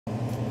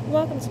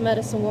Welcome to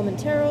Medicine Woman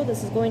Tarot.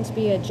 This is going to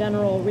be a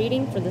general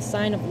reading for the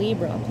sign of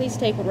Libra. Please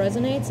take what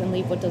resonates and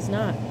leave what does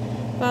not.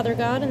 Father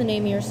God, in the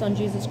name of your Son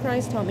Jesus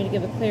Christ, help me to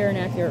give a clear and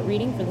accurate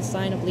reading for the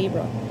sign of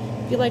Libra.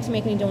 If you'd like to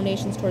make any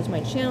donations towards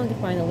my channel, you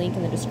can find the link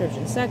in the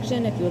description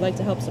section. If you would like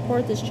to help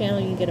support this channel,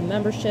 you can get a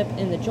membership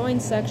in the Join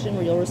section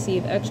where you'll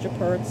receive extra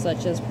perks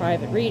such as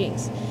private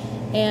readings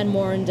and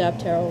more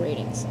in-depth tarot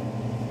readings.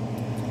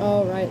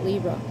 Alright,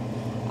 Libra.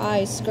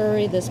 I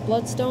scurry this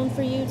bloodstone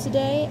for you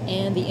today,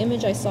 and the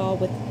image I saw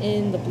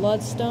within the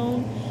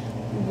bloodstone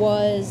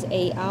was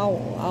a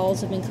owl. Owls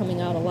have been coming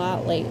out a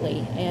lot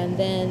lately, and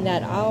then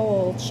that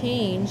owl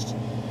changed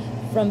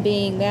from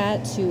being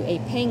that to a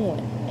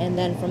penguin, and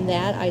then from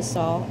that I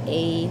saw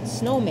a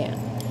snowman.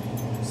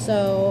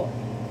 So,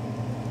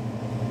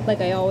 like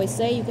I always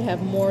say, you could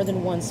have more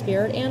than one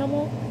spirit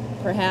animal.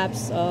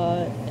 Perhaps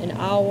an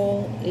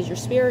owl is your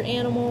spirit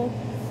animal,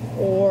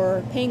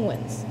 or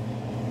penguins.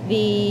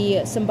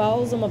 The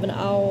symbolism of an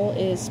owl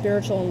is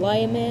spiritual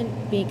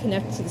enlightenment, being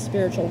connected to the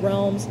spiritual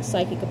realms,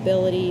 psychic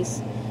abilities,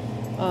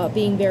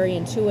 being very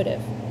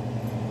intuitive.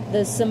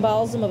 The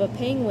symbolism of a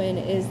penguin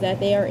is that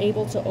they are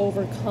able to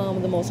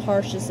overcome the most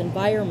harshest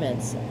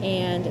environments,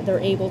 and they're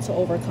able to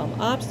overcome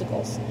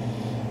obstacles.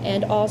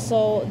 And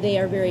also, they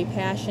are very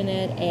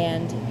passionate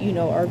and,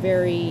 are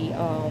very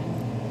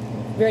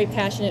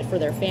passionate for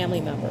their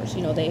family members.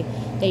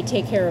 They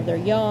take care of their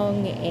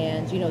young,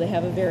 and, they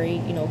have a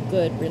very,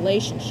 good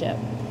relationship.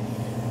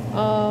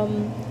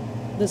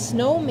 The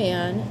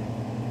snowman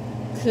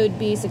could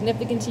be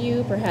significant to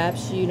you.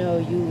 Perhaps, you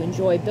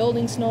enjoy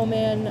building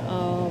snowmen.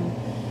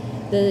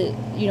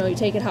 You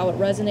take it how it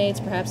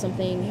resonates. Perhaps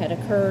something had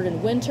occurred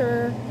in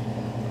winter.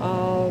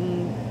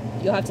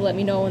 You'll have to let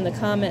me know in the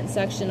comment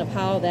section of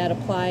how that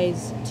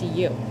applies to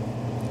you.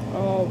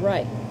 All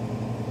right.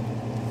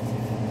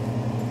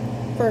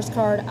 First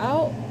card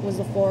out was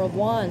the Four of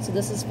Wands. So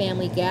this is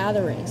family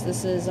gatherings.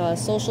 This is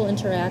social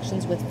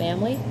interactions with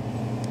family.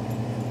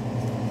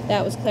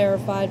 That was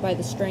clarified by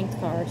the Strength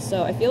card.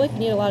 So I feel like you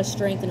need a lot of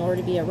strength in order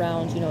to be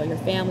around, your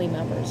family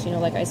members.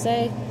 Like I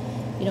say,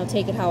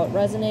 take it how it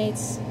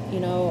resonates.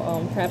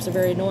 Perhaps they're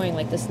very annoying,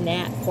 like this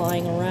gnat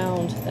flying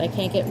around that I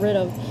can't get rid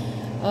of.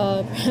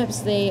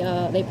 Perhaps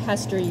they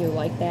pester you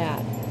like that,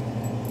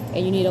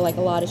 and you need a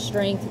lot of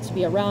strength to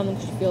be around them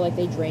because you feel like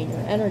they drain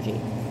your energy.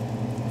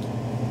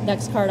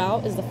 Next card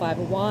out is the Five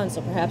of Wands.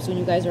 So perhaps when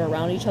you guys are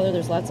around each other,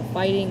 there's lots of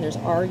fighting, there's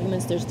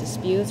arguments, there's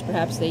disputes.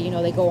 Perhaps they,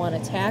 they go on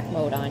attack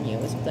mode on you,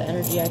 is the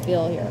energy I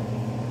feel here.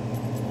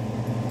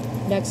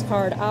 Next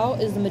card out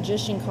is the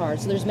Magician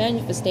card. So there's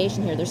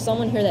manifestation here. There's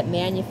someone here that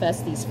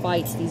manifests these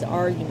fights, these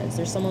arguments.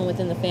 There's someone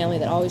within the family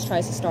that always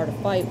tries to start a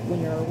fight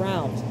when you're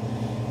around.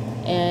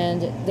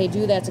 And they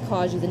do that to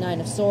cause you the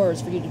Nine of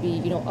Swords, for you to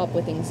be, up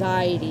with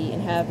anxiety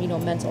and have,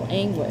 mental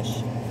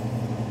anguish.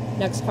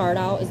 Next card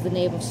out is the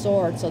Knave of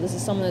Swords. So this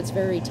is someone that's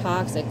very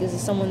toxic. This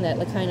is someone that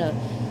kind of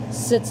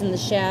sits in the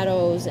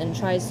shadows and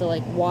tries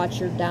to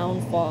watch your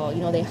downfall.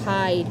 They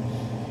hide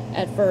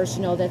at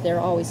first, that they're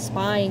always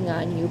spying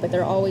on you, but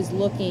they're always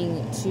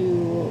looking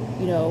to,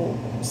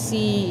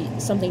 see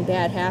something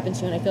bad happen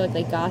to you. And I feel like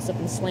they gossip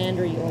and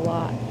slander you a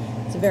lot.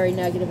 It's a very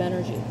negative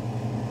energy.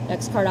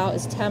 Next card out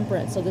is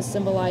Temperance. So this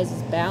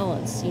symbolizes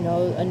balance,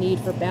 a need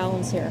for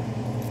balance here.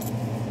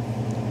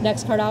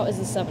 Next card out is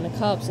the Seven of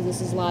Cups. So this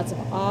is lots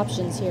of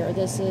options here.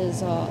 This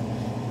is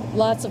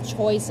lots of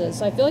choices.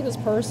 So I feel like this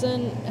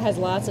person has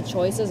lots of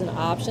choices and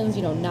options,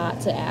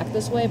 not to act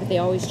this way, but they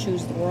always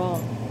choose the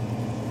wrong.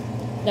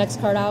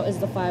 Next card out is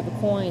the Five of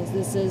Coins.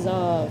 This is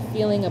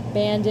feeling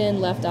abandoned,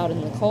 left out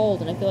in the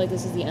cold, and I feel like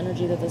this is the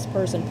energy that this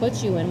person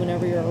puts you in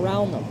whenever you're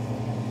around them.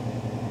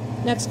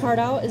 Next card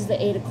out is the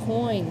Eight of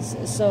Coins.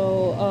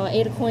 So,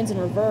 Eight of Coins in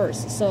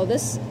reverse. So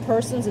this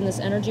person's in this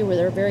energy where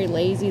they're very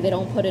lazy. They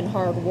don't put in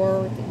hard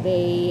work.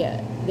 They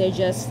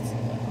just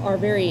are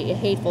very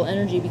hateful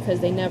energy because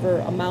they never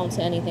amount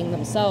to anything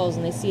themselves.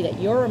 And they see that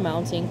you're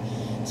amounting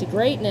to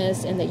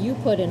greatness and that you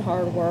put in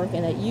hard work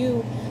and that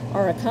you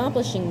are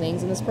accomplishing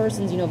things. And this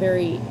person's,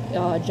 very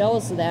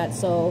jealous of that.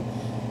 So,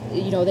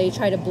 they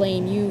try to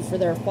blame you for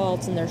their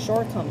faults and their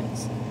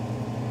shortcomings.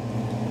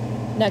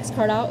 Next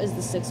card out is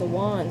the Six of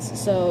Wands.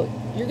 So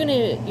you're going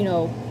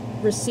to,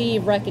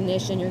 receive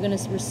recognition. You're going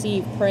to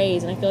receive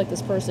praise. And I feel like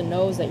this person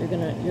knows that you're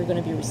going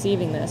to be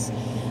receiving this.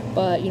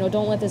 But,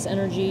 don't let this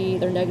energy,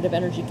 their negative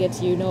energy, get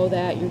to you. Know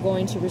that you're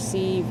going to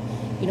receive,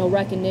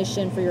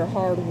 recognition for your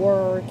hard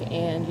work.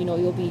 And,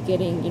 you'll be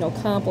getting,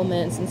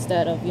 compliments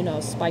instead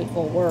of,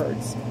 spiteful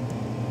words.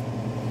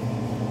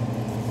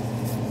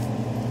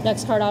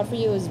 Next card out for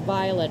you is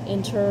Violet,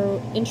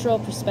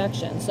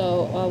 Introspection.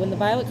 So when the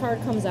Violet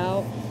card comes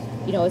out,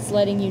 it's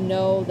letting you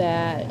know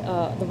that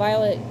the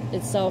violet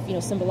itself,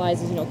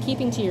 symbolizes,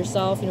 keeping to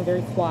yourself,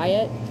 very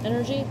quiet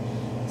energy.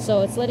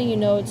 So it's letting you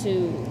know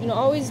to,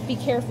 always be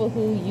careful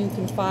who you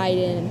confide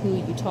in and who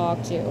you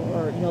talk to,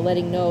 or,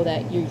 letting know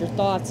that your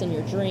thoughts and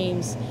your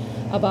dreams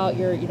about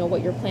your,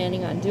 what you're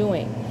planning on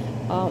doing.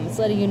 It's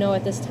letting you know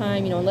at this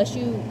time, unless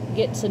you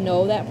get to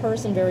know that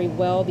person very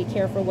well, be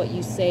careful what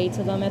you say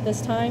to them at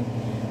this time.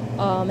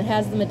 It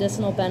has the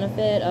medicinal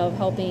benefit of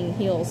helping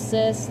heal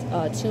cysts,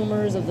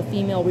 tumors of the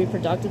female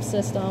reproductive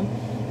system.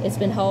 It's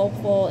been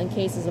helpful in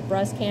cases of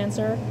breast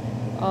cancer.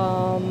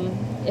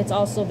 It's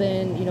also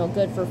been,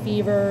 good for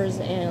fevers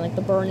and like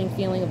the burning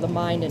feeling of the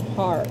mind and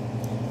heart.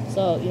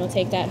 So,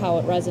 take that how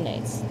it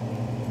resonates.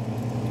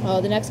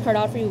 The next card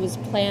out for you was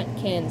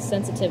Plantkin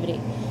Sensitivity.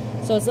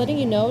 So it's letting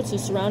you know to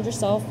surround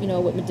yourself,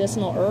 with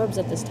medicinal herbs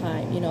at this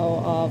time,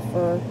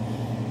 for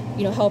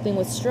helping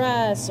with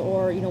stress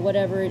or,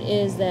 whatever it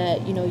is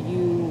that,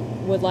 you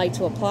would like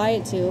to apply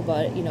it to,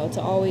 but,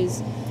 to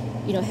always,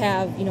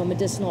 have,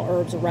 medicinal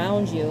herbs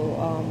around you.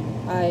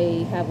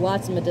 I have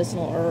lots of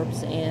medicinal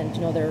herbs, and,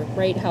 they're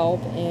great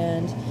help,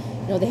 and,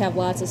 they have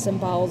lots of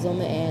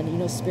symbolism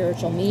and,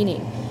 spiritual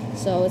meaning.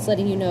 So it's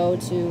letting you know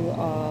to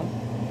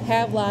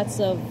have lots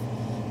of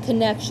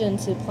connection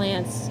to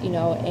plants,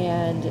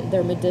 and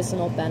their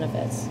medicinal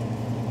benefits.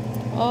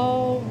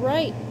 All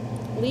right.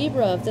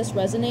 Libra, if this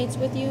resonates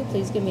with you,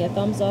 please give me a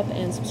thumbs up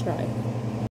and subscribe.